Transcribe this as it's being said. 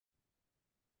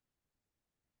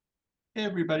Hey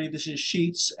everybody, this is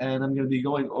Sheets, and I'm going to be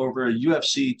going over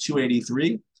UFC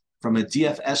 283 from a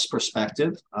DFS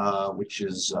perspective, which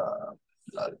is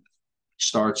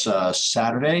starts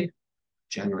Saturday,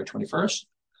 January 21st.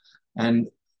 And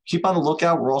keep on the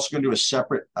lookout. We're also going to do a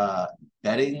separate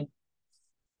betting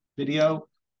video,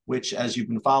 which, as you've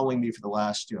been following me for the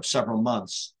last several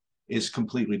months, is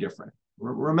completely different.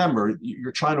 Remember,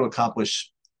 you're trying to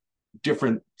accomplish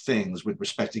different things with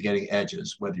respect to getting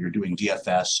edges, whether you're doing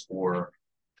DFS or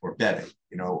betting.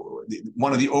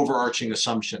 One of the overarching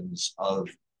assumptions of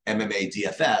MMA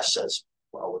DFS, as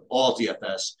well with all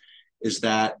DFS, is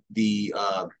that the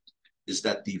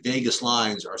Vegas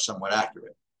lines are somewhat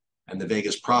accurate, and the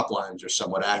Vegas prop lines are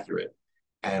somewhat accurate.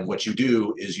 And what you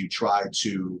do is you try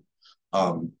to,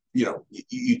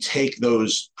 you take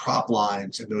those prop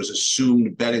lines and those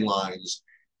assumed betting lines,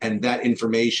 and that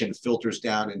information filters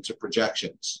down into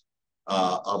projections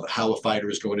of how a fighter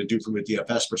is going to do from a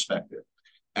DFS perspective.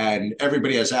 And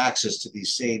everybody has access to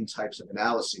these same types of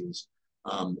analyses.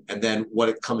 And then what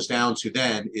it comes down to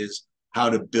then is how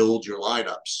to build your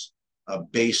lineups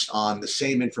based on the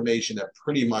same information that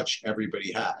pretty much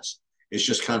everybody has. It's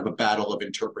just kind of a battle of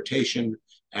interpretation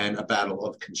and a battle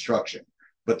of construction.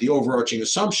 But the overarching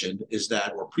assumption is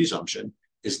that, or presumption,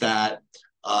 is that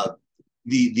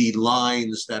the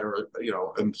lines that are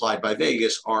implied by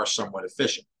Vegas are somewhat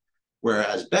efficient.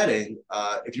 Whereas betting,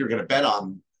 if you're going to bet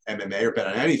on MMA or bet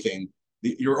on anything,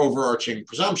 your overarching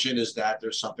presumption is that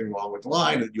there's something wrong with the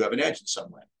line, that you have an edge in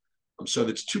some way. So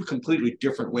it's two completely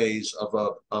different ways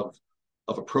of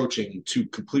approaching two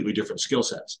completely different skill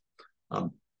sets.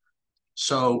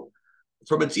 So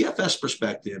from a DFS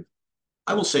perspective,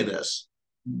 I will say this: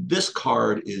 this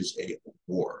card is a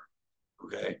war.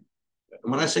 Okay,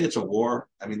 and when I say it's a war,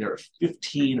 I mean there are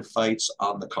 15 fights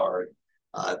on the card.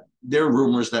 There are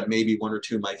rumors that maybe one or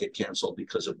two might get canceled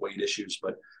because of weight issues,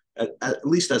 but at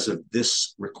least as of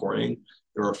this recording,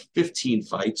 there are 15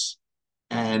 fights.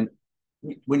 And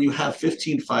when you have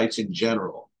 15 fights in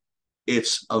general,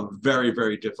 it's a very,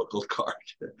 very difficult card.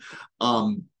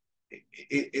 um,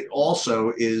 it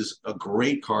also is a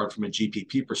great card from a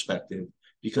GPP perspective,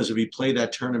 because if you play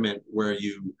that tournament where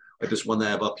you, like this one that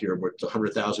I have up here, where it's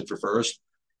 100,000 for first,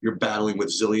 you're battling with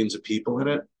zillions of people in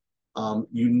it.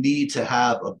 You need to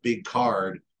have a big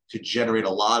card to generate a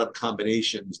lot of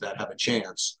combinations that have a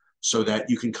chance, so that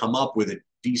you can come up with a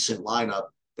decent lineup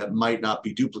that might not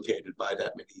be duplicated by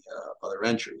that many other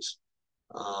entries.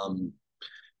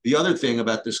 The other thing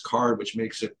about this card, which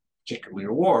makes it particularly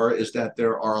a war, is that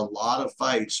there are a lot of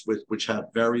fights which have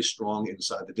very strong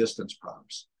inside the distance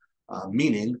props,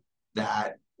 meaning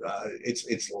that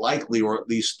it's likely, or at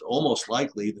least almost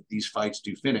likely, that these fights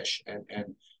do finish.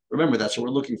 And remember, that's what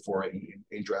we're looking for in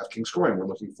DraftKings scoring. We're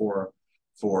looking for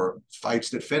fights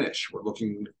that finish. We're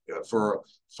looking for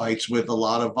fights with a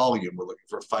lot of volume. We're looking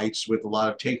for fights with a lot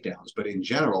of takedowns. But in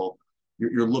general,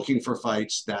 you're looking for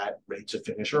fights that rate to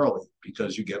finish early,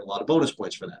 because you get a lot of bonus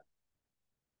points for that.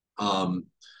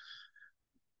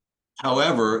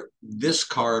 However, this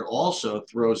card also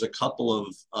throws a couple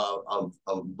of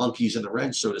monkeys in the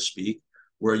wrench, so to speak,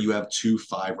 where you have two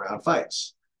 5-round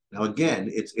fights. Now,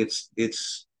 again, it's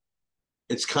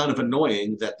kind of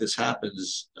annoying that this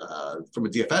happens from a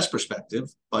DFS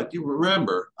perspective, but you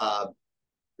remember,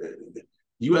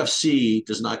 UFC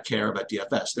does not care about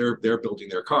DFS. They're building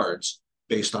their cards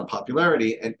based on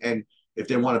popularity, and if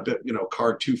they want to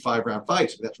card two 5-round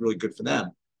fights, that's really good for them.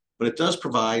 But it does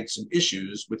provide some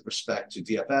issues with respect to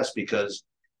DFS, because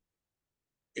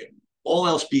all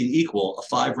else being equal,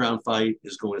 a 5-round fight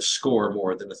is going to score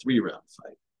more than a 3-round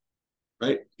fight,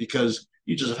 right? Because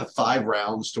you just have 5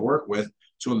 rounds to work with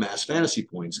to amass fantasy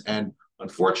points. And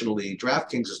unfortunately,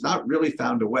 DraftKings has not really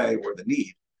found a way, or the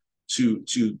need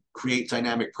to create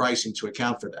dynamic pricing to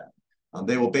account for that.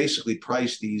 They will basically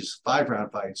price these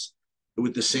 5-round fights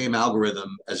with the same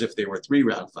algorithm as if they were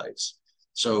 3-round fights.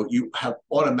 So you have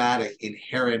automatic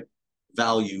inherent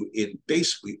value in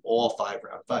basically all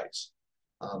 5-round fights.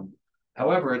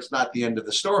 However, it's not the end of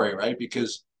the story, right?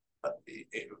 Because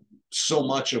so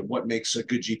much of what makes a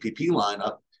good GPP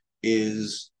lineup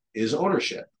is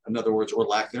ownership, in other words, or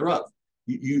lack thereof.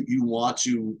 You want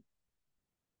to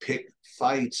pick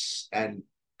fights and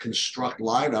construct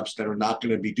lineups that are not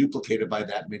going to be duplicated by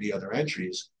that many other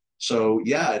entries. So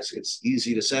yeah, it's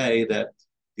easy to say that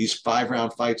these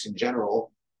 5-round fights in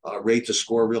general rate to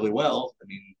score really well. I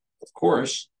mean, of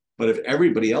course, but if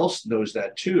everybody else knows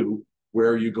that too, where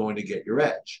are you going to get your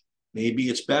edge? Maybe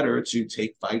it's better to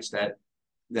take fights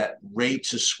that rate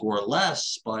to score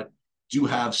less, but do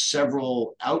have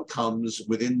several outcomes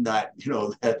within that,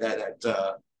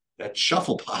 that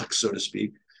shuffle box, so to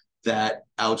speak, that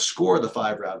outscore the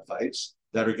 5-round fights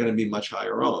that are going to be much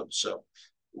higher owned. So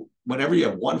whenever you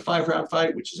have one 5-round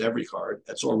fight, which is every card,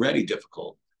 that's already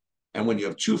difficult. And when you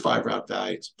have two 5-round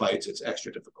fights, it's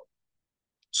extra difficult.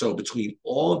 So between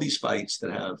all of these fights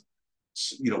that have,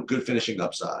 good finishing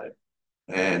upside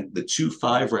and the two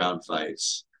 5-round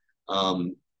fights,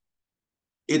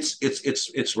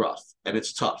 it's rough and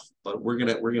it's tough, but we're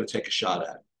gonna take a shot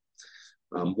at it.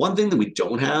 One thing that we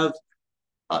don't have,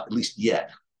 at least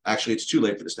yet, actually, it's too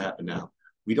late for this to happen now.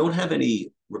 We don't have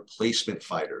any replacement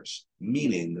fighters,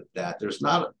 meaning that there's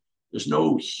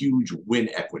no huge win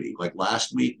equity. Like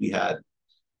last week, we had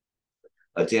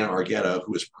Dan Argueta,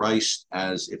 who was priced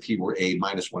as if he were a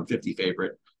 -150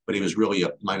 favorite, but he was really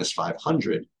a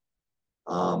 -500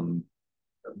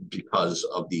 because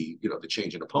of the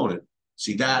change in opponent.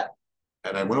 See that,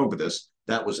 and I went over this.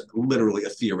 That was literally a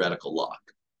theoretical lock.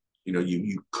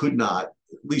 You could not,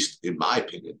 at least in my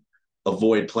opinion,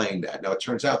 avoid playing that. Now it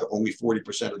turns out that only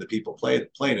 40% of the people played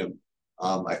him.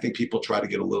 I think people try to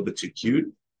get a little bit too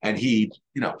cute, and he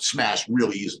smashed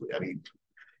really easily. I mean,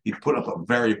 he put up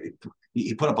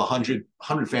 100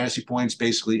 fantasy points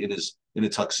basically in a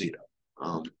tuxedo,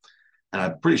 and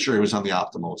I'm pretty sure he was on the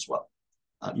optimal as well.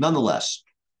 Nonetheless,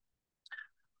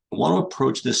 I want to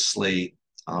approach this slate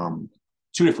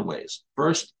two different ways.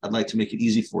 First, I'd like to make it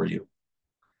easy for you.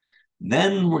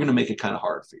 Then we're going to make it kind of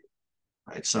hard for you,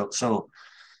 right? So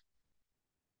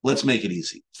let's make it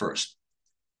easy first.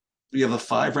 We have a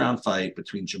 5-round fight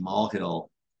between Jamal Hill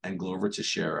and Glover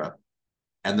Teixeira,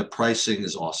 and the pricing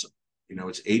is awesome.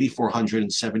 It's 8,400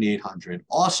 and 7,800.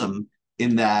 Awesome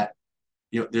in that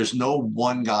there's no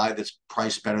one guy that's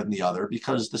priced better than the other,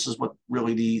 because this is what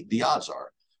really the odds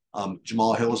are.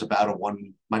 Jamal Hill is about a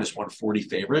 -140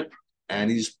 favorite,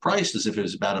 and he's priced as if it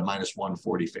was about a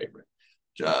 -140 favorite.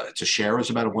 Teixeira is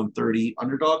about a 130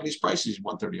 underdog, and he's priced as a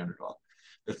 130 underdog.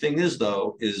 The thing is,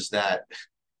 though, is that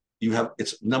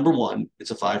it's number one,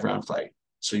 it's a 5-round fight,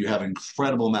 so you have an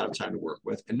incredible amount of time to work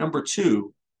with, and number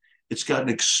two, it's got an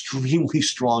extremely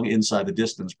strong inside the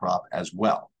distance prop as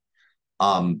well.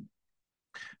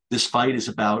 This fight is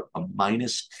about a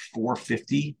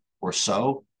 -450 or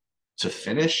so to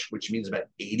finish, which means about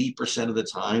 80% of the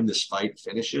time this fight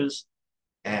finishes.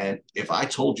 And if I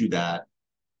told you that,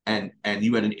 and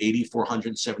you had an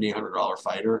 $8,400, $7,800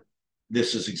 fighter,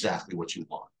 this is exactly what you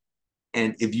want.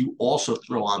 And if you also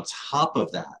throw on top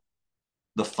of that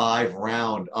the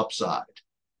 5-round upside,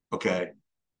 okay,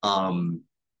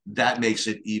 that makes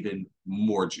it even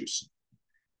more juicy.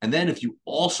 And then if you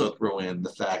also throw in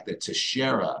the fact that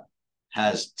Teixeira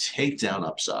has takedown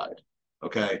upside,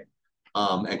 okay,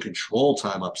 and control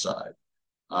time upside,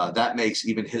 that makes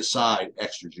even his side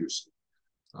extra juicy.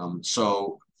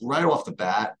 So right off the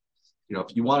bat,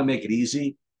 if you want to make it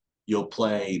easy, you'll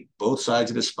play both sides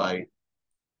of this fight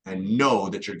and know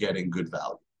that you're getting good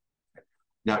value.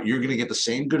 Now, you're going to get the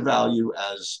same good value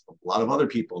as a lot of other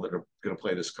people that are going to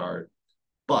play this card,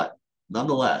 but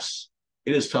nonetheless,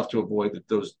 it is tough to avoid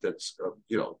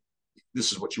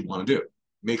this is what you want to do.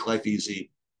 Make life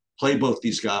easy, play both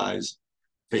these guys.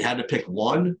 If they had to pick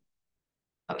one,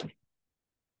 I don't know,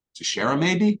 Teixeira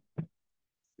maybe,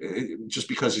 just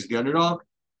because he's the underdog,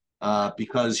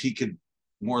 because he could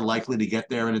more likely to get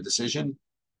there in a decision.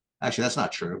 Actually, that's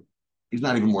not true. He's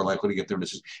not even more likely to get there in a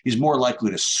decision. He's more likely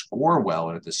to score well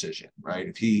in a decision, right?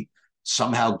 If he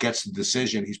somehow gets the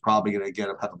decision, he's probably going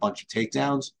to have a bunch of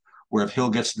takedowns, where if Hill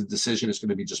gets the decision, it's going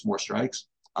to be just more strikes.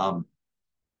 But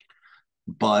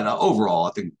overall,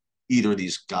 I think either of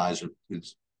these guys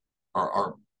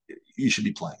are you should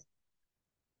be playing.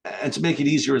 And to make it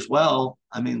easier as well,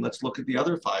 I mean, let's look at the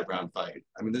other 5-round fight.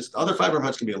 I mean, this other 5-round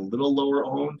fight's going to be a little lower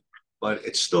owned, but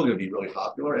it's still going to be really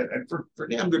popular, and for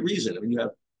damn good reason. I mean,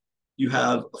 you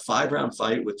have a 5-round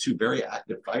fight with two very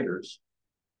active fighters.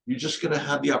 You're just going to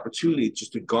have the opportunity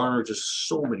just to garner just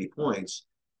so many points,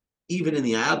 even in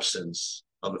the absence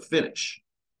of a finish.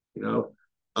 The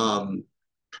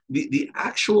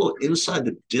actual inside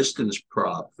the distance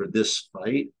prop for this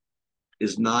fight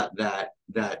is not that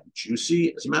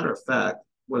juicy. As a matter of fact,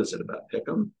 what is it about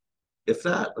Pick'em? If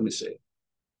that, let me see.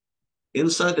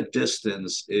 Inside the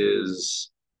distance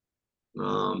is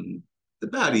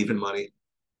about even money,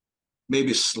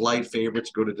 maybe a slight favorite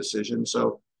to go to decision.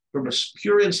 So from a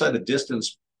pure inside the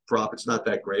distance prop, it's not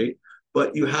that great.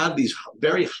 But you have these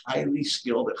very highly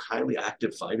skilled and highly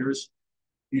active fighters.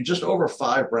 You're just over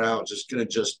 5 rounds, you're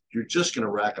just gonna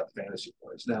rack up fantasy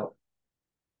points. Now,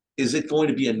 is it going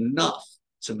to be enough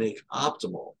to make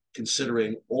optimal,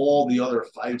 considering all the other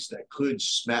fights that could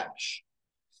smash?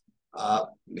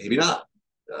 Maybe not.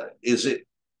 Is it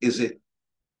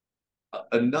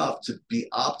enough to be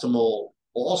optimal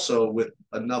also with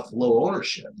enough low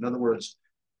ownership. In other words,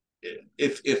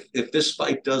 if this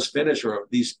fight does finish, or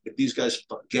if these guys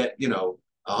get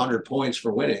 100 points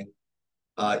for winning,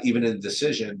 even in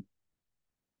decision,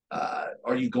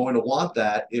 are you going to want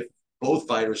that if both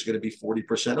fighters are going to be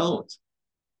 40% owned?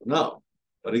 No.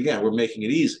 But again, we're making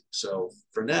it easy. So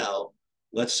for now,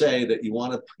 let's say that you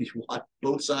want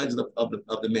both sides of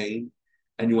the main,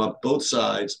 and you want both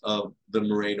sides of the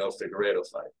Moreno Figueiredo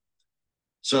fight.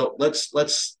 So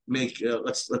let's make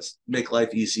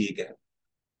life easy again.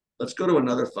 Let's go to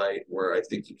another fight where I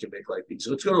think you can make life easy.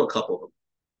 Let's go to a couple of them.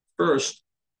 First,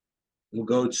 we'll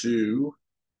go to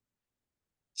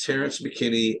Terrence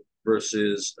McKinney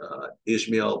versus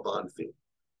Ismael Bonfim.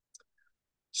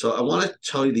 So I want to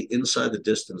tell you the inside the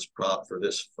distance prop for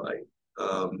this fight.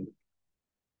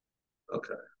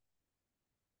 Okay.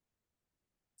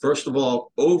 First of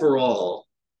all, overall,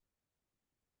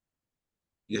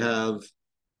 you have,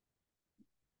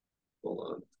 hold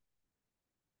on.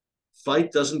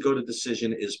 Fight doesn't go to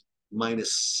decision is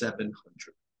minus 700,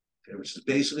 okay, which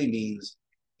basically means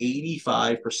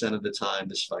 85% of the time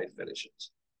this fight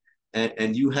finishes.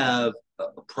 And you have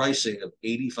a pricing of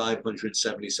 8,500,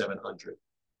 7,700.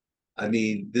 I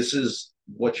mean, this is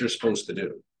what you're supposed to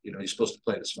do. You're supposed to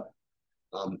play this fight.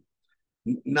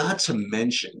 Not to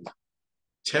mention,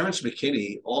 Terrence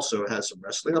McKinney also has some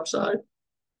wrestling upside.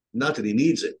 Not that he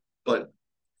needs it, but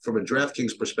from a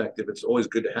DraftKings perspective, it's always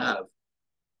good to have.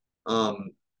 Now,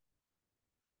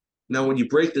 when you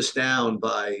break this down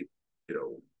by,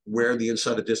 where the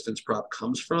inside the distance prop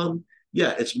comes from,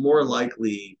 yeah, it's more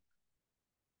likely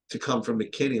to come from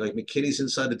McKinney. Like McKinney's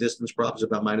inside the distance prop is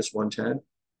about minus 110,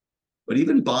 but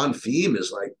even Bonfim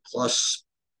is like plus,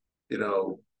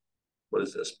 what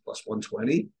is this, plus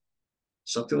 120,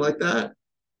 something like that.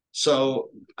 So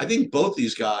I think both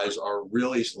these guys are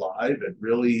really live and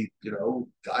really,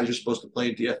 guys you're supposed to play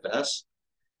in DFS.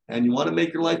 And you want to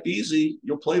make your life easy,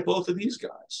 you'll play both of these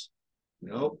guys.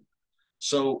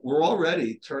 So we're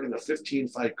already turning a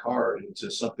 15-fight card into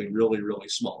something really, really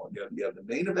small. You have the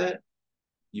main event,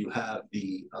 you have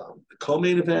the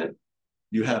co-main event,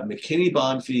 you have McKinney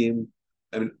Bonfim.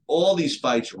 I mean, all these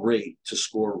fights rate to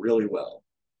score really well.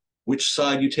 Which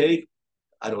side you take,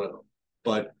 I don't know,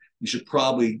 but you should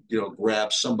probably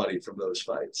grab somebody from those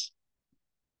fights.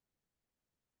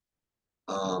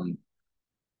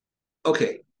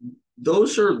 Okay,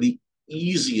 those are the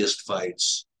easiest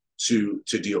fights to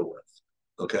deal with.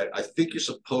 Okay, I think you're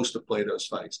supposed to play those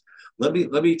fights. Let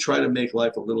me try to make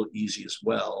life a little easy as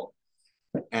well,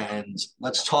 and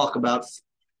let's talk about.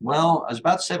 Well, I was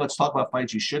about to say let's talk about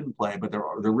fights you shouldn't play, but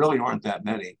there really aren't that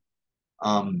many.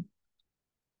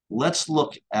 Let's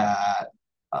look at.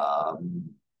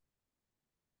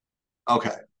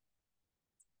 Okay,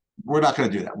 we're not going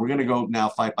to do that. We're going to go now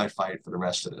fight by fight for the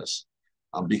rest of this,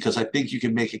 because I think you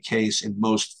can make a case in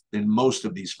most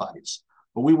of these fights,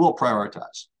 but we will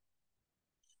prioritize.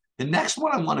 The next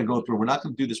one I want to go through, we're not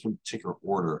going to do this in particular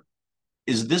order,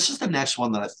 this is the next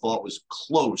one that I thought was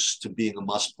close to being a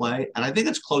must play, and I think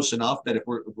it's close enough that if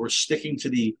we're sticking to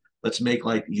the let's make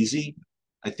life easy,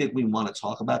 I think we want to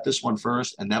talk about this one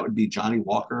first, and that would be Johnny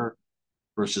Walker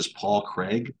versus Paul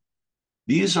Craig.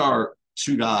 These are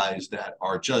two guys that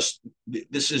are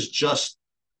this is just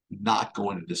not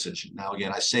going to decision. Now,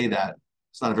 again, I say that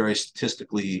it's not a very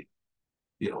statistically,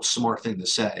 smart thing to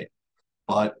say,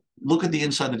 but look at the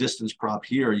inside the distance prop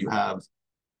here. You have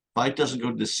fight doesn't go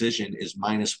to decision is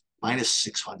minus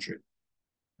 600.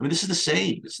 I mean, this is the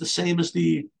same. It's the same as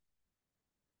the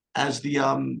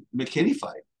McKinney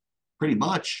fight, pretty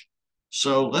much.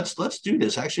 So let's do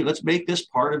this. Actually, let's make this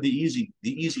part of the easy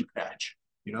patch.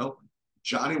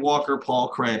 Johnny Walker, Paul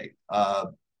Craig.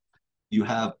 You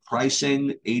have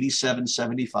pricing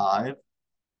 87.75.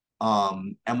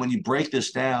 And when you break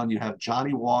this down, you have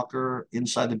Johnny Walker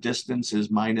inside the distance is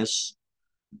minus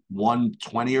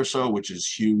 120 or so, which is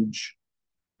huge.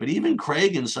 But even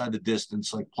Craig inside the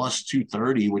distance, like plus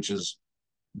 230, which is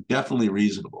definitely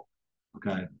reasonable.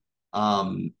 Okay.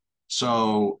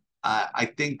 So I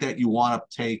think that you want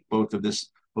to take both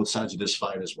sides of this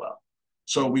fight as well.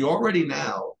 So we already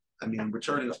now, I mean, we're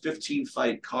turning a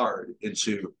 15-fight card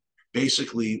into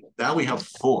basically, now we have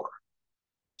 4.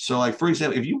 So, like, for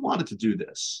example, if you wanted to do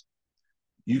this,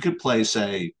 you could play,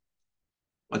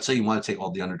 let's say you want to take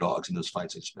all the underdogs in those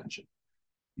fights I just mentioned.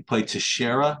 You play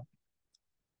Teixeira,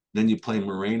 then you play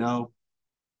Moreno,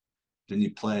 then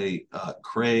you play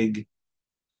Craig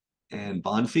and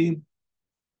Bonfim.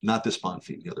 Not this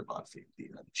Bonfim, the other Bonfim, the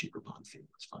cheaper Bonfim.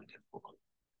 Let's find it. Hold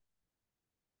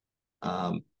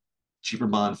on. Cheaper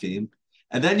Bonfim.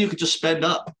 And then you could just spend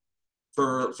up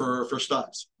for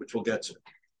studs, which we'll get to.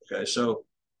 Okay, so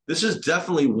this is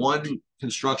definitely one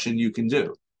construction you can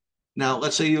do. Now,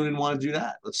 let's say you didn't want to do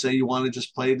that. Let's say you want to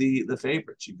just play the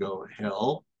favorites. You go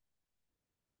Hill,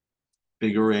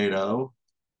 Figueredo,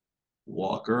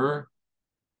 Walker,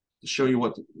 to show you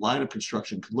what the line of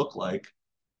construction could look like.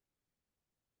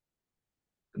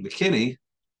 And McKinney,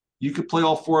 you could play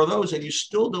all four of those and you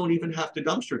still don't even have to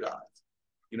dumpster dive.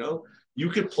 You know, you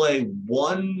could play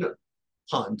one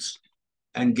punt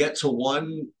and get to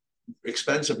one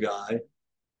expensive guy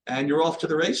and you're off to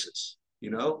the races, you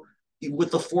know,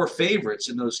 with the four favorites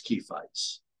in those key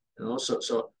fights. You know, so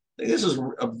I think this is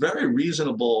a very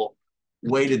reasonable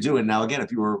way to do it. Now, again,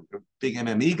 if you were a big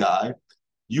MME guy,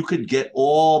 you could get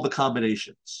all the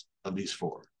combinations of these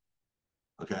four.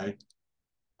 Okay.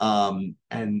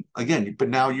 And again, but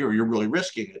now you're really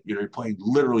risking it. You're playing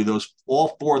literally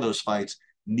all four of those fights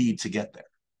need to get there.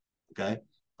 Okay.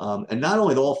 And not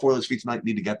only all four of those fights might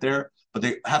need to get there, but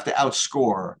they have to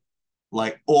outscore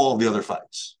like all the other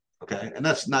fights. Okay. And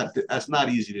that's not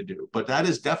easy to do, but that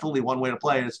is definitely one way to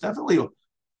play. And it's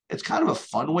kind of a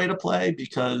fun way to play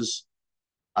because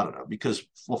I don't know, because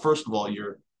well, first of all,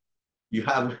 you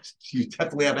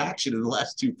definitely have action in the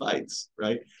last two fights,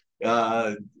 right?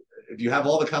 If you have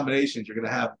all the combinations, you're going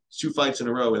to have two fights in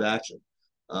a row with action.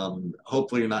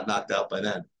 Hopefully, you're not knocked out by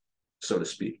then, so to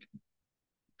speak.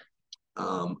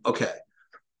 Okay.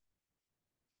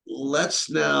 Let's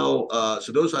now,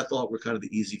 so those I thought were kind of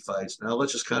the easy fights. Now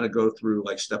let's just kind of go through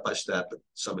like step by step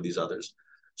some of these others.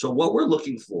 So what we're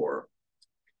looking for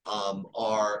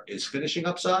is finishing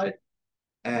upside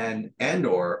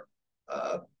and/or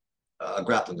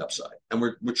grappling upside. And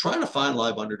we're trying to find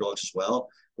live underdogs as well.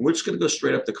 And we're just going to go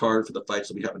straight up the card for the fights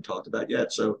that we haven't talked about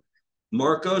yet. So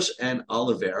Marcos and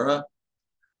Oliveira.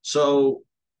 So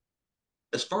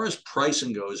as far as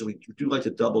pricing goes, and we do like to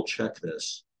double check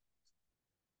this.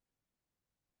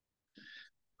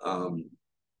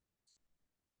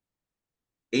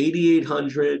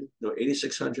 8,800, no,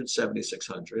 8,600,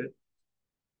 7,600.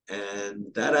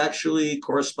 And that actually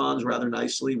corresponds rather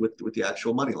nicely with the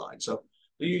actual money line. So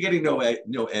you're getting no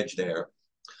edge there.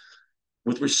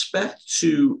 With respect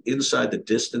to inside the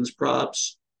distance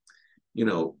props, you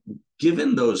know,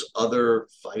 given those other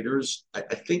fighters, I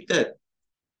think that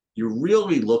you're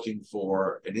really looking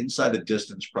for an inside the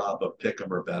distance prop of pick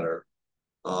 'em or better,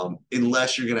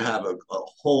 unless you're going to have a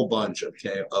whole bunch of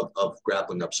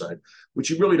grappling upside, which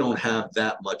you really don't have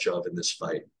that much of in this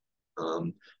fight.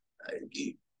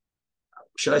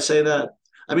 Should I say that?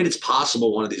 I mean, it's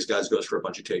possible one of these guys goes for a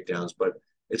bunch of takedowns, but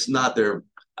it's not a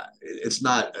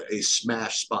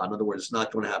smash spot. In other words, it's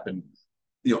not going to happen,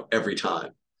 every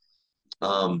time.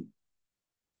 So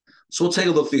we'll take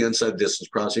a look at the inside distance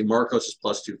processing. Marcos is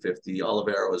plus 250.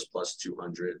 Oliveira is plus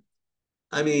 200.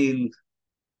 I mean,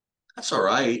 that's all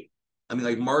right. I mean,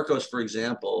 like Marcos, for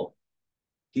example,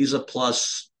 he's a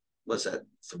plus, what's that,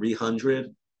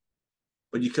 300?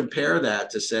 But you compare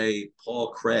that to, say,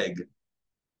 Paul Craig,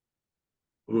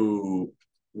 who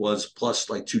was plus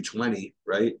like 220,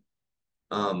 right?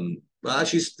 Well,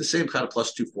 actually, it's the same kind of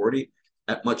plus 240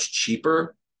 at much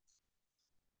cheaper.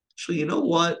 Actually, you know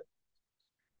what?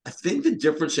 I think the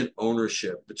difference in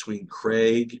ownership between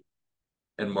Craig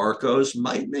and Marcos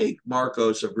might make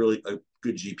Marcos a good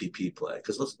GPP play.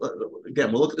 Because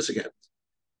we'll look at this again.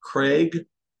 Craig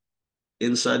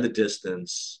inside the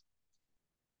distance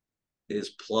is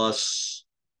plus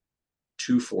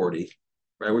 240,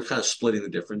 right? We're kind of splitting the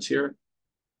difference here.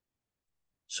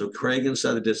 So Craig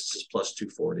inside the distance is plus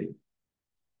 240.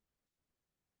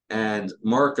 And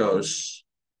Marcos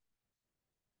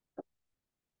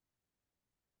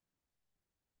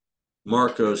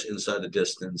inside the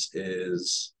distance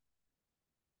is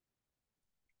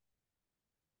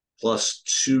plus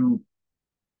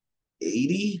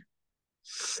 280.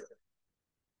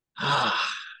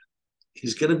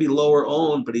 He's going to be lower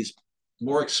owned, but he's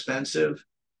more expensive.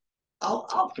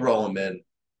 I'll throw him in.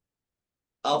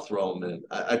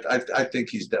 I think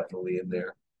he's definitely in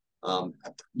there.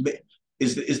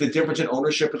 Is the difference in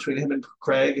ownership between him and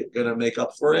Craig going to make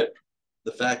up for it?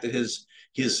 The fact that his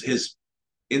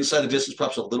inside the distance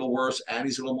prop's a little worse and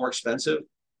he's a little more expensive.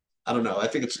 I don't know. I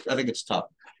think it's tough,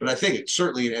 but I think it's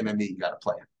certainly an MME you got to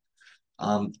play it.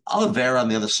 Oliveira on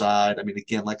the other side. I mean,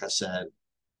 again, like I said,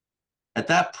 at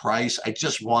that price, I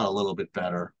just want a little bit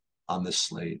better on this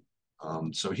slate.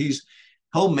 So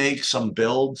he'll make some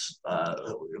builds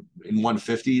in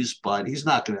 150s, but he's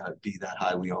not going to be that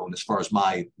highly owned as far as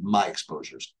my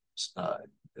exposures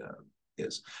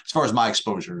is. As far as my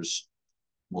exposures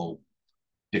will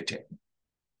dictate.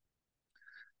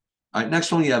 All right,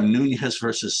 next one, you have Nunez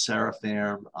versus Sarah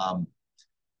Ferm.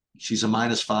 She's a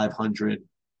minus 500,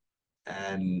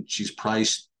 and she's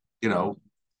priced,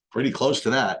 pretty close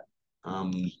to that.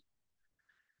 In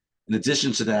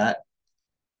addition to that,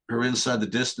 her inside the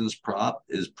distance prop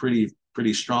is pretty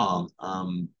strong.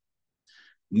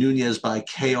 Nunez by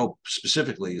KO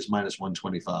specifically is minus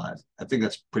 125. I think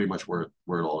that's pretty much where it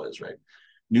all is, right?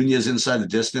 Nunez inside the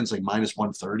distance, like minus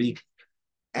 130.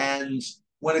 And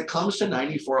when it comes to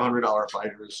 $9,400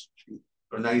 fighters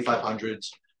or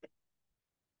 9,500s,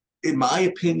 in my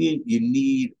opinion, you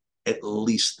need at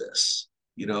least this.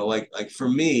 You know, like for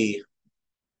me,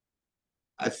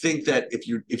 I think that if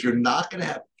you're not going to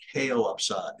have KO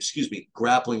upside,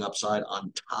 grappling upside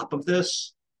on top of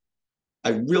this, I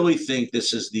really think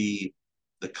this is the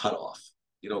cutoff.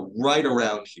 You know, right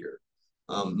around here,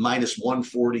 minus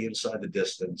 140 inside the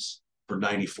distance for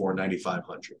 94,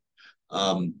 9,500.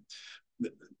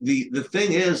 The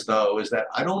thing is though is that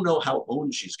I don't know how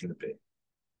owned she's going to be.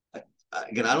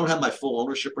 Again, I don't have my full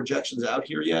ownership projections out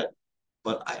here yet,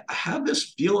 but I have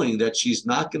this feeling that she's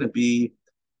not going to be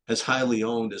as highly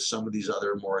owned as some of these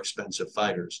other more expensive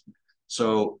fighters.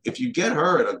 So if you get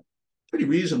her at a pretty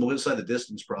reasonable inside the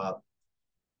distance prop,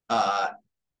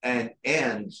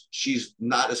 and she's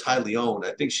not as highly owned,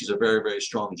 I think she's a very, very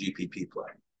strong GPP play.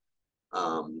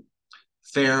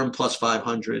 Ferrum plus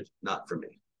 500, not for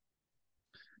me.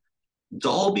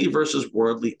 Dalby versus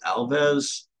Wardley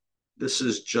Alves. This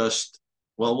is just,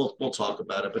 well, we'll talk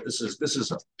about it, but this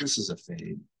is a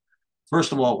fade.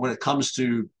 First of all, when it comes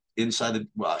to inside the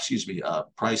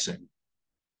pricing,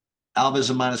 Alves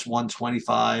a minus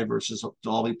 125 versus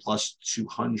Dalby plus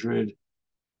 200,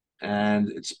 and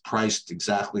it's priced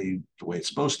exactly the way it's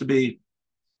supposed to be.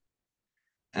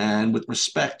 And with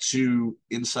respect to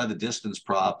inside the distance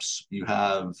props,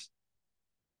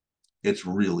 it's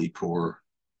really poor.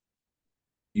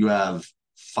 You have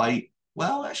fight.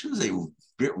 Well, I shouldn't say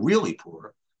really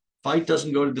poor. Fight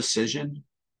doesn't go to decision.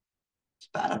 It's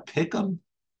about a pick 'em.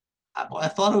 I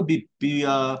thought it would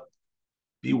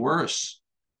be worse.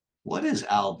 What is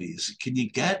Alves? Can you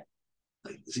get?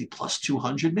 Like, is he plus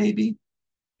 200 maybe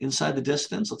inside the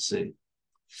distance? Let's see.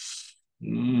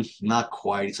 Not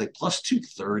quite. It's like plus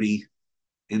 230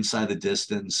 inside the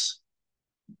distance.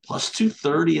 Plus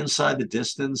 230 inside the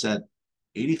distance at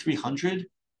 8,300.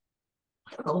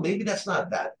 I don't know. Maybe that's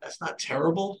not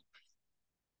terrible.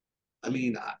 I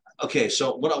mean, okay.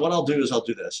 So what I'll do is I'll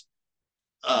do this.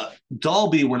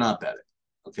 Dalby, we're not betting,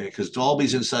 okay, because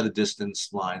Dalby's inside the distance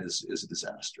line is a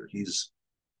disaster. He's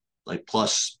like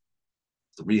plus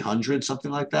 300,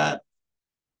 something like that.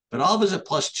 But Alves at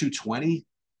plus 220.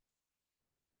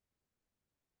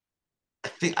 I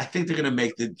think they're going to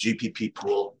make the GPP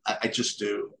pool. I just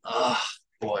do.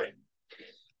 Boy.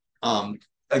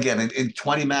 Again, in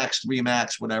 20 max, 3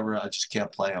 max, whatever, I just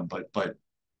can't play them. But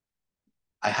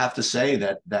I have to say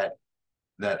that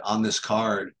on this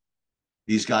card,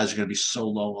 these guys are going to be so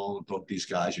low on both these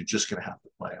guys. You're just going to have to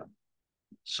play them.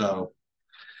 So,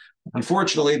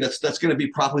 unfortunately, that's going to be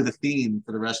probably the theme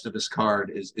for the rest of this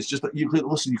card. Is just that you could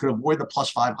avoid the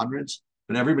plus 500s,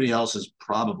 but everybody else is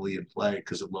probably in play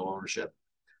because of low ownership.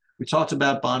 We talked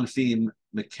about Bonfim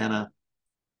McKenna,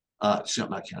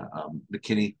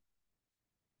 McKinney.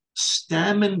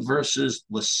 Stammen versus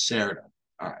Lacerda.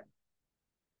 All right.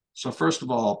 So first of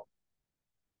all,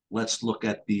 let's look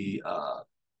at the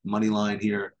money line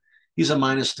here. He's a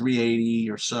minus 380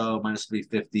 or so, minus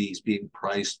 350. He's being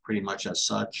priced pretty much as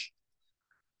such.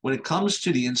 When it comes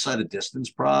to the inside of distance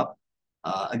prop,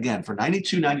 again, for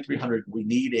 92, 9,300, we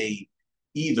need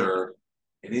either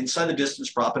an inside the distance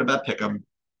prop at about pick'em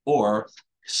or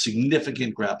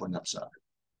significant grappling upside.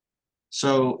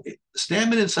 So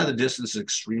Stammen inside the distance is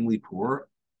extremely poor.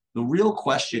 The real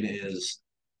question is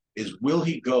will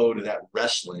he go to that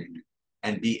wrestling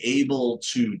and be able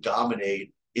to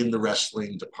dominate in the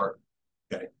wrestling department?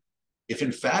 Okay. If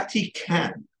in fact he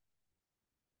can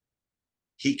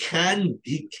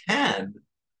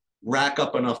rack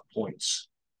up enough points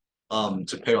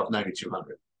to pay off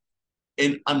 9,200.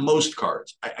 And on most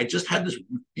cards, I just had this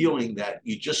feeling that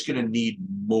you're just going to need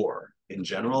more in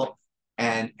general.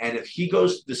 And if he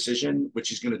goes to decision, which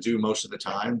he's going to do most of the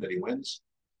time that he wins,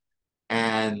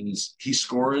 and he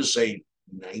scores a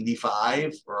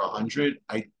 95 or 100,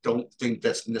 I don't think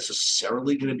that's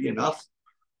necessarily going to be enough.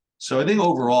 So I think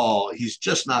overall, he's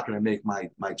just not going to make my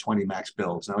 20 max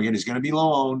builds. Now, again, he's going to be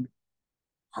low owned.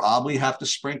 Probably have to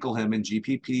sprinkle him in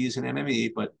GPPs and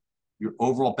MME, but your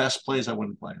overall best plays, I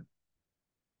wouldn't play him.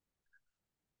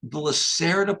 The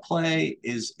Lacerda play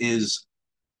is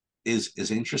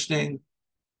interesting.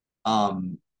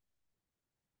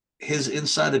 His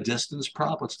inside the distance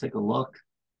prop, let's take a look.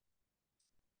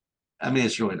 I mean,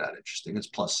 it's really not interesting. It's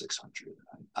plus 600.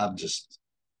 I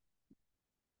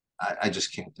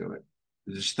just can't do it.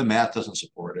 Just the math doesn't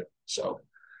support it. So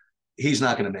he's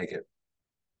not going to make it.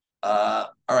 All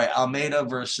right, Almeida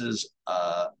versus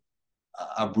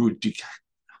Abreu, the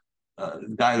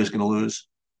guy who's going to lose.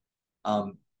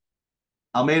 Um,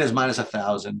 Almeida's minus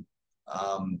 1,000,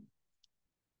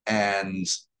 and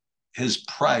his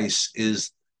price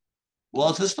is, well,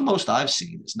 this is the most I've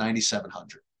seen. It's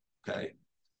 9,700. Okay.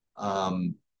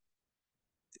 Um,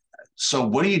 so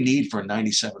what do you need for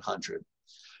 9,700?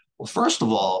 Well, first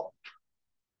of all,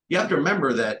 you have to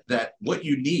remember that what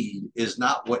you need is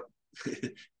not what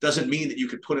doesn't mean that you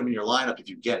could put him in your lineup if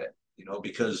you get it,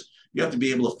 because you have to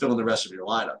be able to fill in the rest of your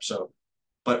lineup. So,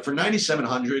 but for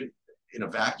 9,700 in a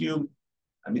vacuum,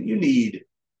 I mean, you need,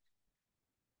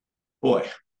 boy,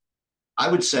 I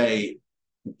would say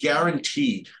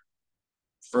guaranteed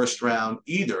first round,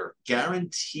 either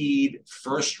guaranteed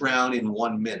first round in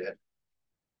 1 minute,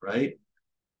 right?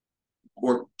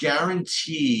 Or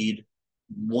guaranteed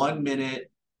 1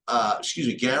 minute,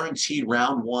 guaranteed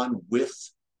round one with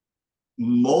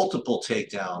multiple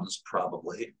takedowns,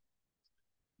 probably,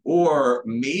 or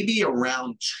maybe a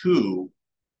round two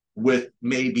with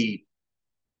maybe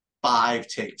 5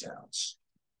 takedowns.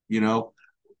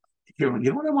 Here,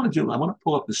 what I want to do? I want to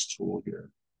pull up this tool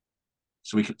here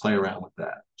so we can play around with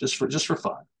that just for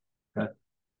fun. Okay.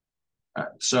 All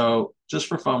right. So just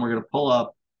for fun, we're going to pull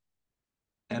up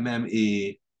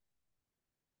MME.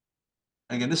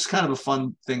 Again, this is kind of a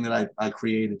fun thing that I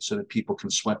created so that people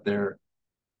can sweat their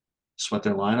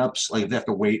lineups. Like if they have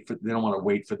to they don't want to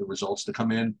wait for the results to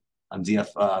come in on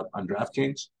on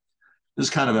DraftKings. This is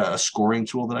kind of a scoring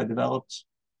tool that I developed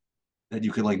that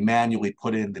you could like manually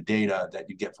put in the data that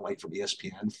you get from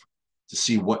ESPN to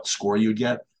see what score you would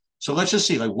get. So let's just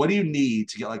see, like, what do you need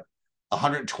to get like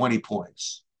 120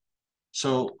 points?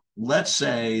 So let's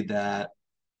say that,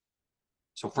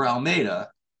 so for Almeida,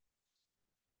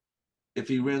 if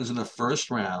he wins in the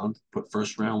first round, put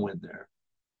first round win there.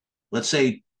 Let's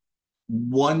say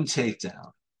one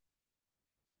takedown,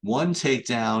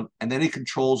 and then he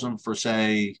controls him for,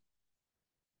 say,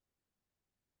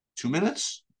 2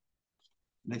 minutes.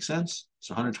 Makes sense? It's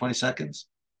 120 seconds.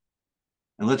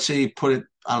 And let's say you put it,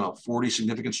 I don't know, 40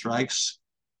 significant strikes,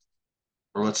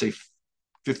 or let's say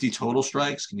 50 total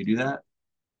strikes. Can you do that?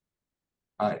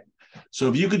 All right. So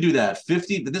if you could do that,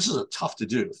 50, but this is tough to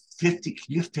do. 50, can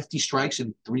you have 50 strikes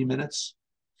in 3 minutes?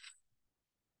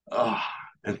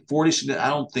 And 40, I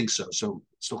don't think so. So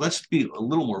let's be a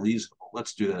little more reasonable.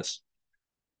 Let's do this.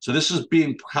 So this is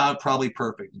being probably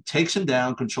perfect. It takes him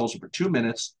down, controls him for 2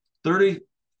 minutes, 30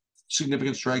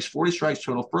 significant strikes, 40 strikes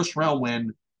total, first round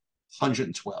win,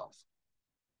 112.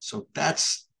 So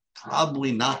that's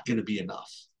probably not going to be enough.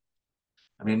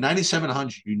 I mean,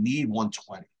 9,700, you need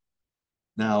 120.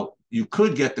 Now, you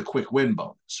could get the quick win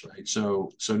bonus, right? So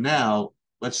now,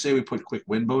 let's say we put quick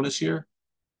win bonus here.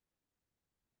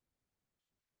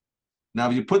 Now,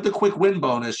 if you put the quick win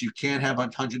bonus, you can't have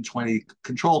 120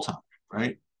 control time,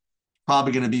 right?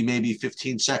 Probably going to be maybe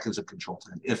 15 seconds of control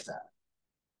time, if that.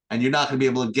 And you're not going to be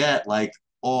able to get like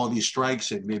all these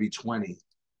strikes in, maybe 20,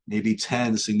 maybe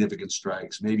 10 significant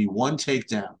strikes, maybe one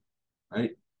takedown,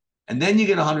 right? And then you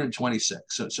get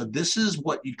 126. So this is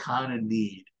what you kind of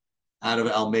need out of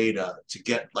Almeida to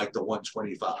get like the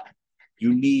 125.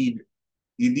 You need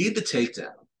the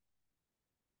takedown,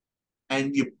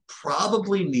 and you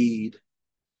probably need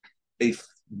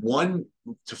one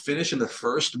to finish in the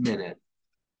first minute,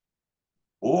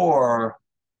 or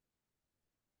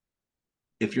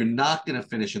if you're not going to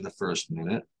finish in the first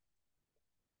minute,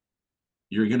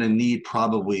 you're going to need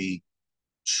probably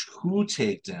 2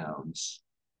 takedowns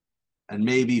and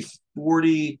maybe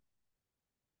 40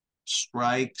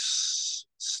 strikes,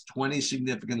 20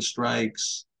 significant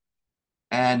strikes,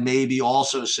 and maybe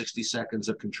also 60 seconds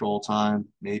of control time,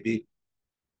 maybe.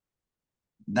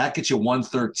 That gets you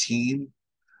 113.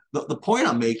 The point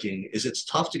I'm making is it's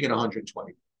tough to get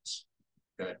 120 points.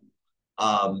 Okay.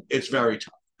 It's very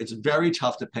tough. It's very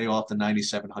tough to pay off the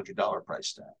 $9,700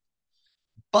 price tag.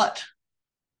 But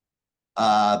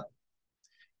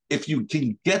if you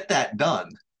can get that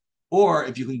done, or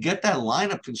if you can get that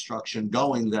lineup construction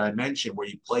going that I mentioned, where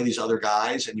you play these other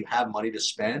guys and you have money to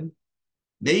spend,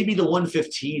 maybe the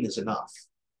 115 is enough.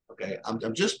 Okay.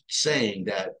 I'm just saying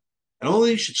that I don't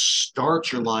think you should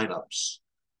start your lineups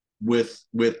with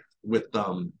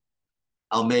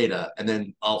Almeida, and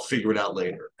then I'll figure it out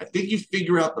later. I think you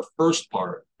figure out the first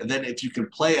part, and then if you can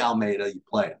play Almeida, you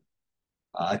play him.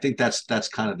 I think that's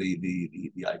kind of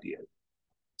the idea.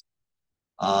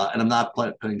 And I'm not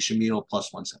putting Shamil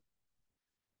plus 170.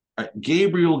 All right,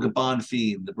 Gabriel Gabon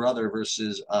Fiend, the brother,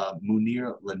 versus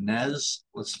Munir Lanez.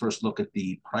 Let's first look at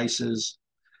the prices.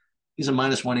 He's a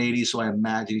minus 180, so I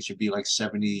imagine he should be like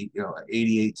 70,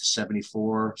 88 to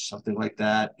 74, something like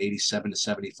that, 87 to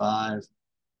 75.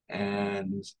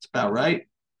 And it's about right.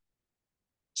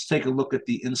 Let's take a look at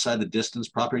the inside the distance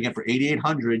proper. Again, for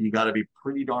 8,800, you got to be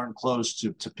pretty darn close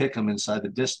to pick him inside the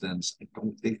distance. I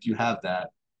don't think you have that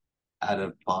out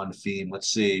of Bonfim. Let's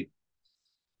see.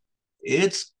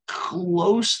 It's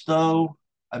close, though.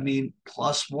 I mean,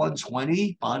 plus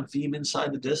 120, Bonfim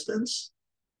inside the distance.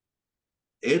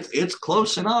 It's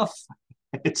close enough.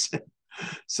 It's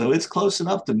so it's close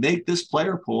enough to make this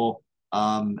player pool.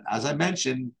 As I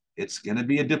mentioned, it's going to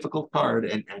be a difficult card,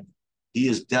 and he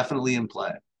is definitely in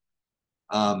play.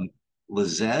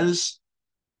 Lazez,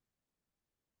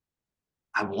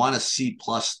 I want to see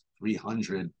plus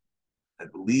 300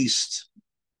 at least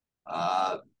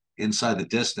inside the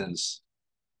distance.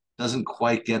 Doesn't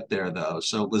quite get there, though.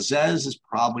 So Lazez is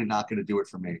probably not going to do it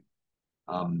for me.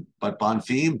 But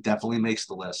Bonfim definitely makes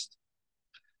the list.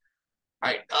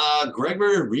 All right,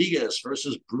 Gregory Rodriguez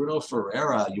versus Bruno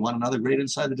Ferreira. You want another great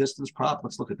inside the distance prop?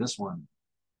 Let's look at this one.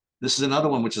 This is another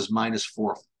one which is minus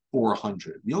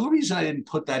 400. The only reason I didn't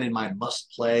put that in my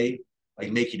must play,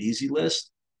 like make it easy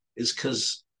list, is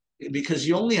because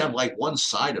you only have like one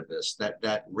side of this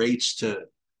that rates to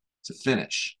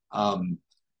finish.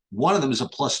 One of them is a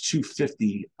plus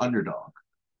 250 underdog.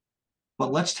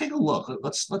 But let's take a look.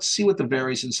 Let's see what the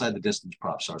various inside the distance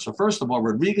props are. So first of all,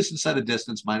 Rodriguez inside the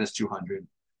distance minus 200.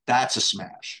 That's a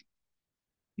smash.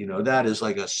 That is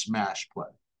like a smash play.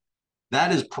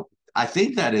 I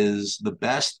think that is the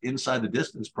best inside the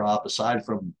distance prop aside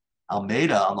from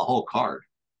Almeida on the whole card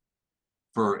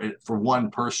for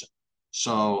one person.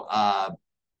 So I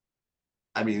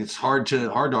mean, it's hard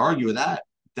to argue with that.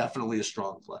 Definitely a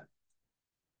strong play.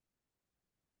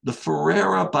 The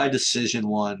Ferreira by decision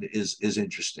one is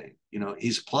interesting.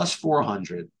 He's plus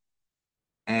 400,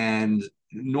 and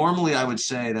normally I would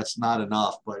say that's not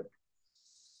enough, but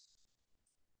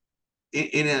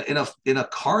in a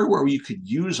card where you could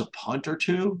use a punt or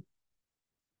two,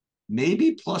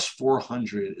 maybe plus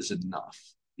 400 is enough.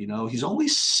 He's only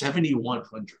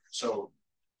 7,100, so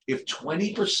if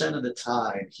 20% of the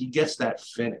time he gets that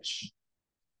finish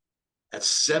at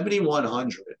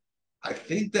 7,100. I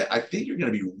think you're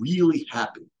going to be really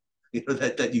happy,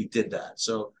 that you did that.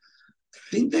 So I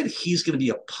think that he's going to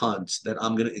be a punt that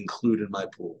I'm going to include in my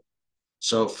pool.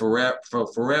 So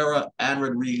Ferreira and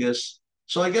Rodriguez.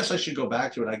 So I guess I should go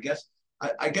back to it.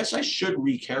 I guess I should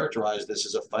recharacterize this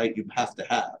as a fight you have to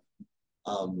have,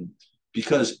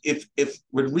 because if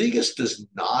Rodriguez does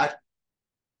not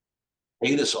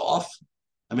pay this off,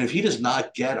 I mean, if he does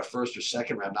not get a first or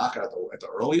second round knockout at the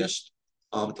earliest,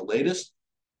 at the latest,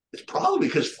 it's probably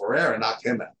because Ferreira knocked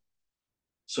him out.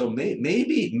 So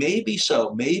maybe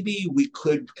so. Maybe we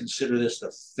could consider this the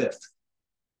fifth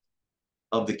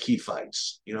of the key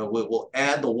fights. We'll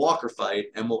add the Walker fight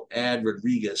and we'll add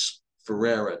Rodriguez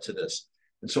Ferreira to this.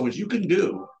 And so what you can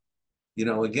do,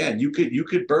 again, you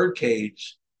could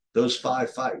birdcage those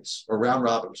 5 fights, or round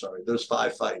robin, sorry, those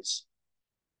 5 fights.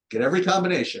 Get every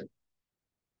combination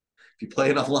if you play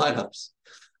enough lineups.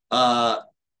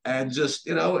 And just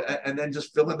and then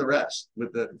just fill in the rest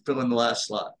fill in the last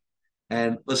slot.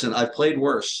 And listen, I've played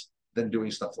worse than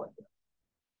doing stuff like that.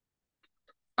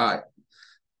 All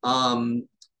right.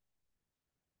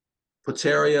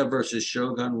 Poteria versus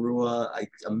Shogun Rua. I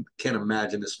can't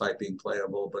imagine this fight being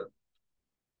playable, but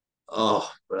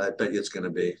I bet you it's going to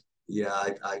be. Yeah,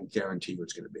 I guarantee you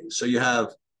it's going to be. So you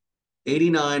have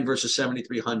 89 versus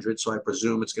 7,300. So I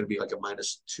presume it's going to be like a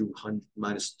minus 200,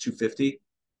 minus 250.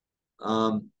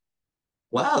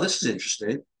 Wow, this is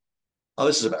interesting. Oh,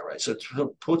 this is about right. So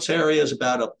Poteria is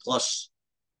about a plus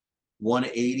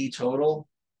 180 total.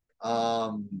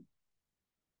 I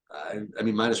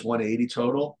mean, minus 180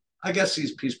 total. I guess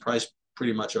he's priced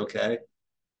pretty much okay.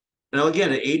 Now,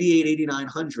 again, at 88,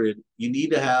 8,900, you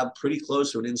need to have pretty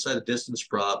close to an inside the distance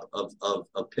prop of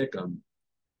Pick'em.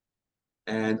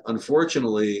 And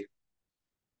unfortunately,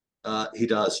 he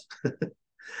does.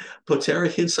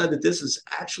 Poteria inside the distance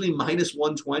actually minus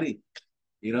 120.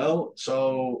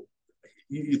 So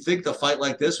you think the fight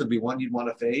like this would be one you'd want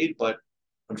to fade, but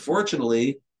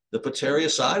unfortunately, the Poteria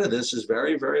side of this is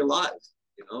very, very alive.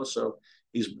 So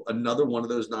he's another one of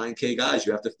those 9K guys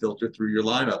you have to filter through your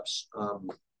lineups.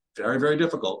 Very, very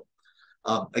difficult.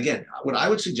 Again, what I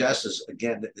would suggest is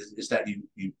that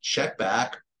you check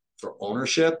back for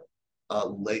ownership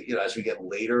late, as we get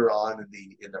later on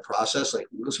in the process. Like,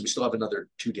 listen, we still have another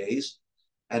 2 days.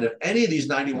 And if any of these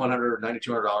 $9,100 or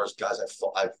 $9,200 guys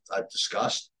I've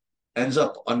discussed ends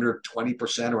up under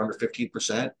 20% or under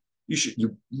 15%,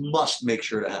 you must make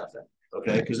sure to have them,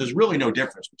 okay? Because there's really no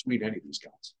difference between any of these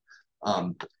guys.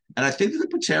 Um, and I think that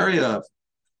the Pateria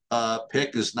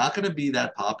pick is not going to be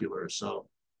that popular. So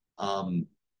um,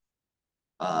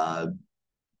 uh,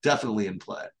 definitely in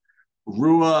play.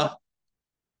 Rua,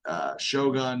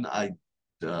 Shogun,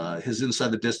 his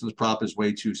inside the distance prop is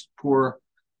way too poor.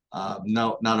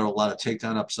 No, not a lot of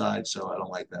takedown upside, so I don't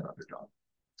like that underdog.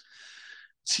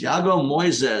 Thiago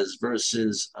Moises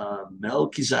versus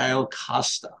Melquizael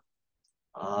Costa.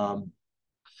 Um,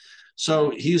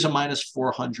 so he's a minus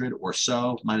 400 or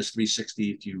so, minus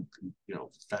 360 if you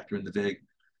factor in the vig.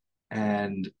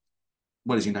 And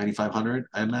what is he, 9,500?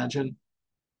 I imagine.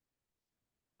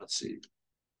 Let's see.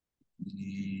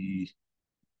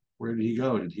 Where did he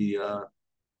go? Did he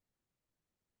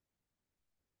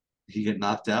get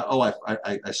knocked out? Oh,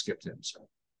 I skipped him.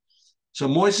 So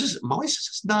Moises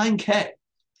is 9K.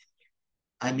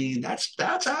 I mean, that's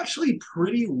actually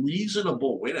pretty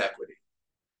reasonable win equity.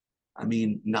 I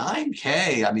mean,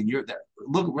 9K. I mean, you're there.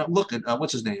 Look at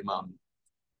what's his name?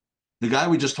 The guy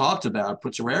we just talked about,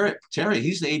 Terry.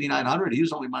 He's the 8,900. He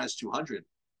was only minus 200.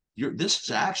 This is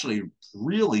actually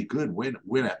really good win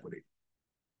equity.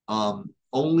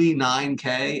 Only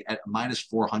 9K at minus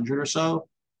 400 or so.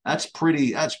 That's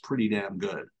pretty damn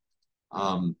good.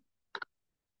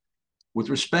 With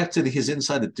respect to his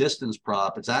inside the distance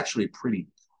prop, it's actually pretty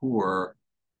poor.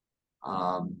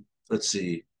 Let's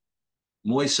see.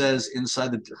 Moises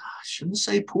inside I shouldn't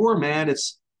say poor, man.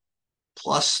 It's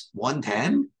plus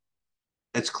 110.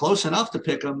 It's close enough to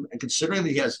pick him. And considering that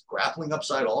he has grappling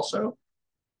upside also,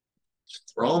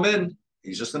 throw him in.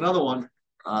 He's just another one.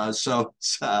 So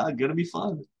it's going to be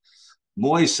fun.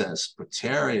 Moises,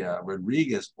 Pateria,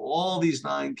 Rodriguez, all these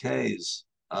 9Ks,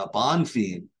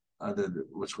 Bonfim,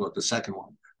 what's called the second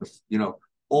one.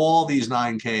 All these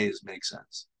 9Ks make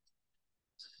sense.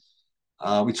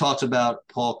 We talked about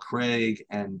Paul Craig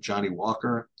and Johnny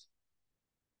Walker.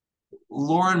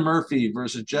 Lauren Murphy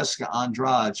versus Jessica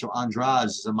Andrade. So Andrade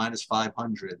is a minus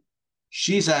 500.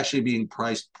 She's actually being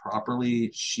priced properly.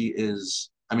 She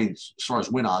is, I mean, as far as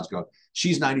win odds go,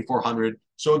 she's 9,400.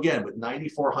 So again, with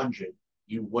 9,400,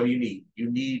 what do you need?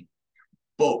 You need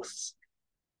both.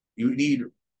 You need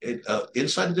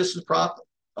inside the distance prop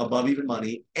above even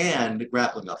money and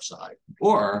grappling upside,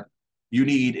 or you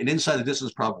need an inside the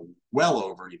distance prop well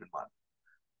over even money.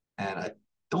 And I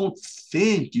don't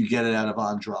think you get it out of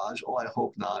Andrade. Oh, I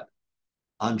hope not.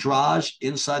 Andrade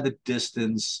inside the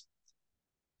distance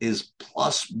is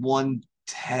plus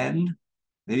 110,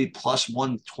 maybe plus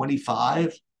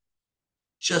 125.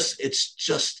 It's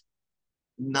just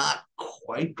not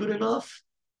quite good enough.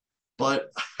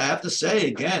 But I have to say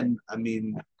again, I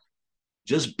mean,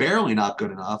 just barely not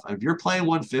good enough. If you're playing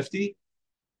 150,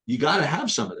 you got to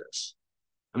have some of this.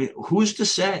 I mean, who's to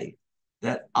say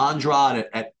that Andrade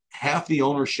at half the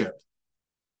ownership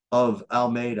of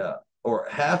Almeida or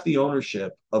half the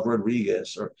ownership of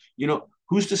Rodriguez, or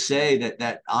who's to say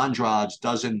that Andrade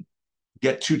doesn't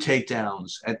get 2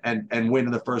 takedowns and win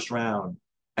in the first round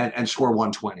and score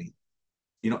 120?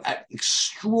 At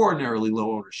extraordinarily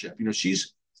low ownership.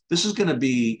 This is going to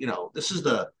be,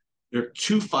 there are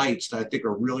 2 fights that I think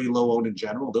are really low owned in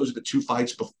general. Those are the 2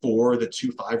 fights before the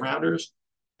 2 5-rounders.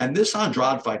 And this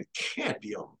Andrade fight can't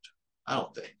be owned, I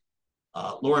don't think.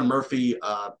 Lauren Murphy,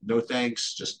 no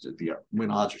thanks. Just the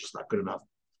win odds are just not good enough.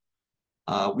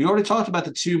 We already talked about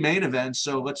the 2 main events,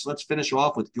 so let's finish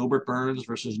off with Gilbert Burns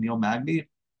versus Neil Magny.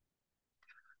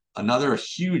 Another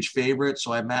huge favorite,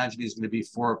 so I imagine he's going to be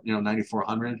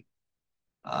 9,400.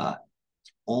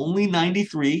 Only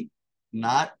 93,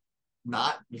 not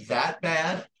that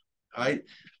bad. All right,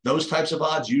 those types of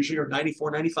odds usually are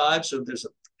 94, 95. So there's a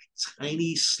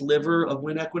tiny sliver of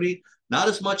win equity, not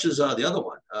as much as the other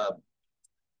one.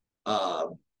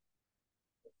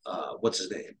 What's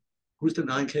his name? Who's the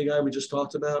 9K guy we just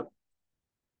talked about?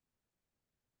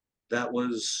 That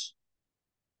was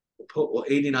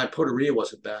 89. Poteria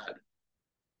wasn't bad.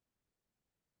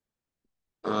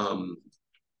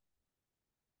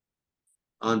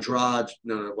 Andrade,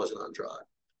 no, it wasn't Andrade.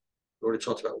 We already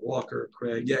talked about Walker,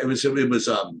 Craig. Yeah, it was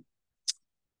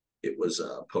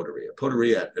Poteria.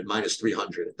 Poteria at minus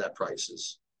 300 at that price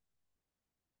is.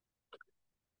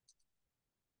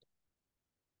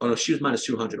 Oh no, she was minus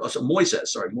 200. Also,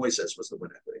 Moises was the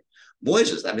win equity.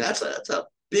 Moises, I mean, that's a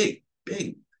big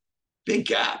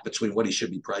gap between what he should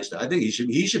be priced at. I think he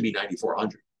should be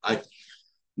 9,400.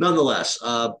 Nonetheless,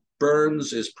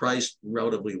 Burns is priced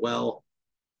relatively well.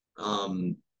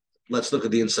 Let's look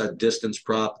at the inside distance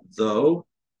prop, though.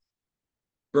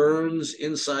 Burns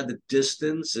inside the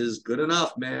distance is good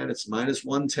enough, man. It's minus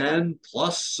 110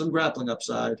 plus some grappling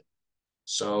upside.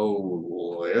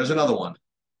 So here's another one.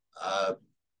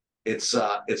 It's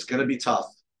going to be tough.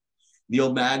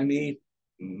 Neil Magny,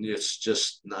 it's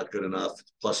just not good enough.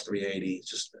 Plus 380.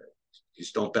 Just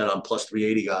don't bet on plus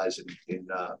 380 guys.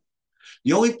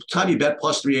 The only time you bet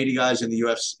plus 380 guys in the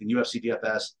UFC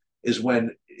DFS is when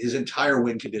his entire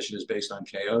win condition is based on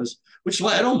KOs, which is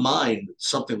why I don't mind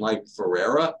something like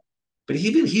Ferreira, but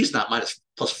even he's not minus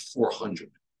plus 400.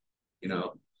 You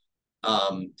know,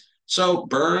 so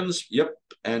Burns, yep,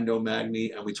 and no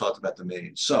Magny, and we talked about the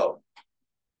main. So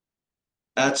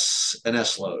that's an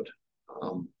S load.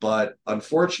 But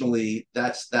unfortunately,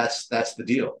 that's the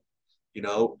deal. You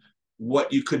know,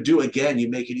 what you could do again, you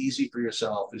make it easy for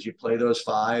yourself is you play those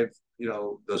five,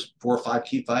 those 4 or 5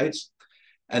 key fights,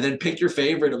 and then pick your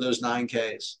favorite of those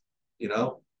 9Ks, you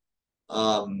know?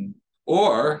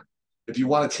 Or if you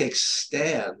want to take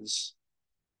stands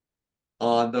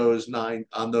on those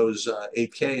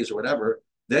 8Ks or whatever,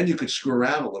 then you could screw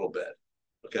around a little bit.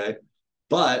 Okay.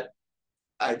 But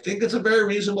I think it's a very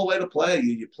reasonable way to play.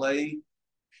 You play,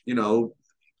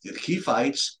 the key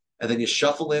fights, and then you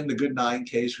shuffle in the good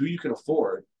 9Ks who you can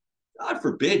afford. God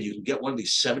forbid you can get one of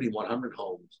these 7,100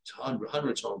 homes,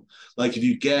 hundreds home. Like if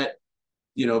you get,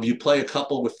 if you play a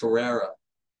couple with Ferreira,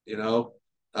 you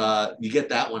get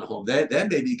that one home. Then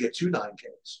maybe you get 2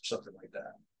 9Ks, something like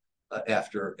that,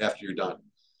 after you're done.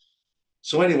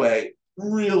 So anyway,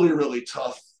 really, really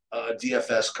tough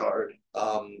DFS card.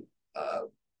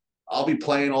 I'll be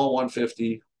playing all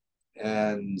 150,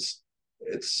 and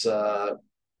it's the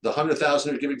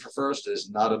 100,000 they're giving for first is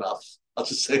not enough. I'll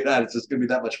just say that it's just going to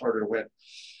be that much harder to win.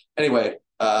 Anyway,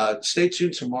 stay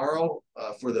tuned tomorrow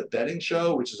for the betting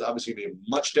show, which is obviously going to be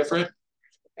much different,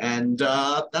 and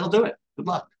that'll do it. Good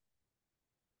luck.